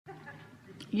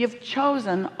You've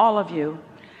chosen, all of you,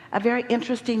 a very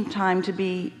interesting time to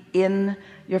be in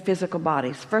your physical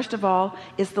bodies. First of all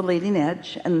is the leading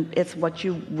edge, and it's what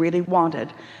you really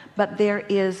wanted. But there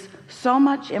is so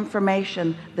much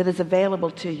information that is available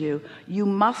to you. You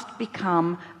must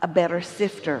become a better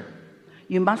sifter.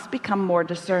 You must become more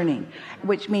discerning,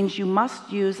 which means you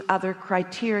must use other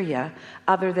criteria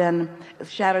other than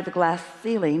shatter the glass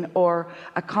ceiling or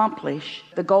accomplish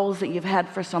the goals that you've had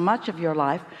for so much of your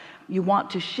life. You want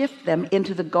to shift them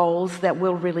into the goals that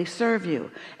will really serve you.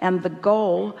 And the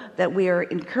goal that we are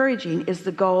encouraging is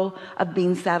the goal of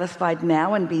being satisfied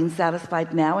now, and being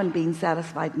satisfied now, and being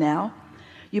satisfied now.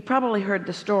 You probably heard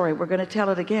the story. We're going to tell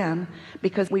it again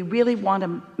because we really want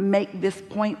to make this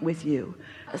point with you.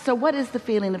 So what is the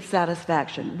feeling of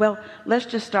satisfaction? Well, let's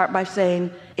just start by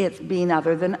saying it's being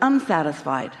other than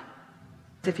unsatisfied.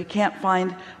 If you can't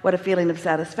find what a feeling of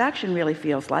satisfaction really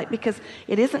feels like, because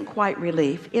it isn't quite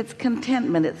relief, it's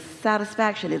contentment, it's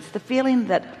satisfaction, it's the feeling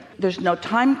that there's no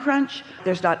time crunch,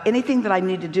 there's not anything that I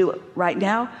need to do right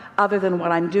now other than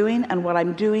what I'm doing, and what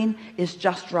I'm doing is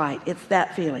just right. It's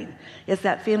that feeling. It's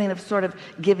that feeling of sort of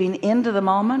giving into the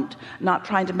moment, not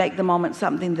trying to make the moment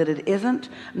something that it isn't,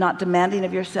 not demanding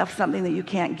of yourself something that you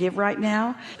can't give right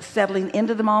now, settling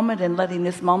into the moment and letting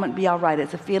this moment be all right.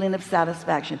 It's a feeling of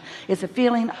satisfaction. It's a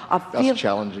feeling of That's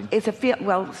challenging. It's a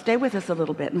well, stay with us a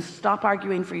little bit and stop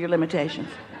arguing for your limitations.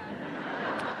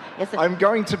 I'm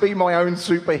going to be my own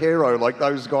superhero like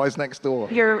those guys next door.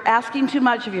 You're asking too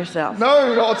much of yourself.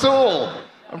 No, not at all.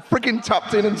 I'm freaking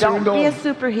tapped in and tuned on. Don't be a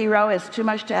superhero. It's too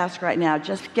much to ask right now.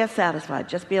 Just get satisfied.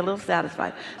 Just be a little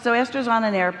satisfied. So Esther's on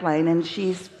an airplane, and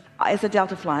it's a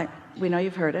Delta flight. We know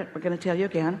you've heard it. We're going to tell you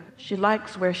again. She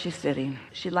likes where she's sitting.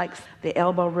 She likes the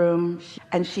elbow room.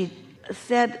 And she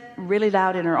said really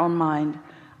loud in her own mind,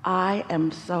 I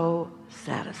am so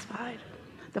satisfied.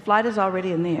 The flight is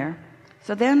already in the air.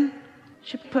 So then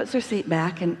she puts her seat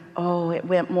back, and it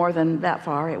went more than that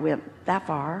far. It went that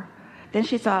far. Then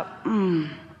she thought,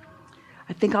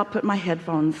 I think I'll put my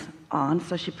headphones on.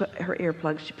 So she put her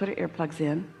earplugs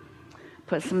in,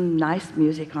 put some nice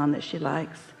music on that she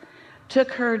likes, took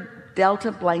her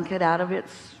Delta blanket out of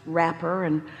its wrapper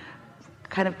and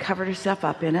kind of covered herself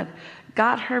up in it,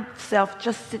 got herself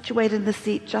just situated in the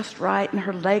seat just right, and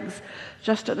her legs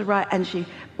just to the right, and she,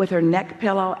 with her neck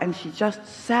pillow, and she just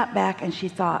sat back and she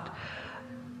thought,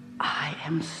 I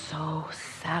am so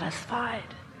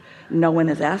satisfied. No one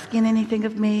is asking anything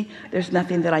of me. There's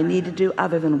nothing that I need to do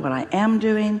other than what I am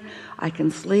doing. I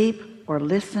can sleep or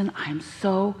listen. I'm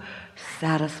so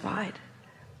satisfied.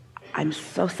 I'm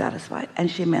so satisfied. And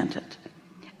she meant it.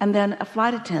 And then a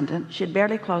flight attendant, she had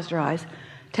barely closed her eyes,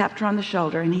 tapped her on the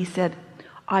shoulder, and he said,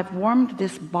 I've warmed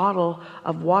this bottle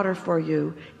of water for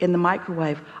you in the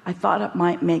microwave. I thought it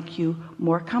might make you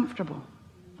more comfortable.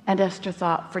 And Esther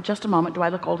thought for just a moment, do I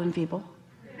look old and feeble?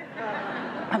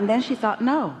 And then she thought,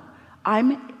 no,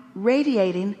 I'm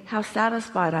radiating how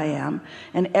satisfied I am,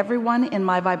 and everyone in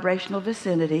my vibrational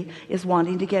vicinity is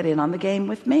wanting to get in on the game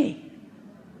with me.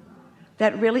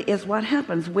 That really is what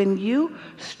happens when you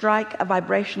strike a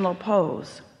vibrational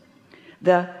pose.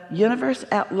 The universe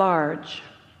at large.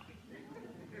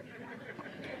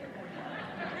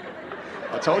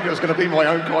 I told you I was going to be my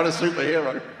own kind of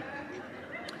superhero.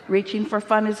 Reaching for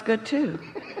fun is good too.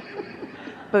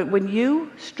 But when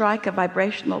you strike a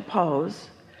vibrational pose,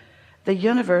 the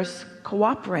universe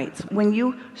cooperates. When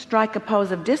you strike a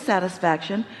pose of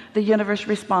dissatisfaction, the universe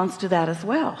responds to that as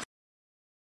well.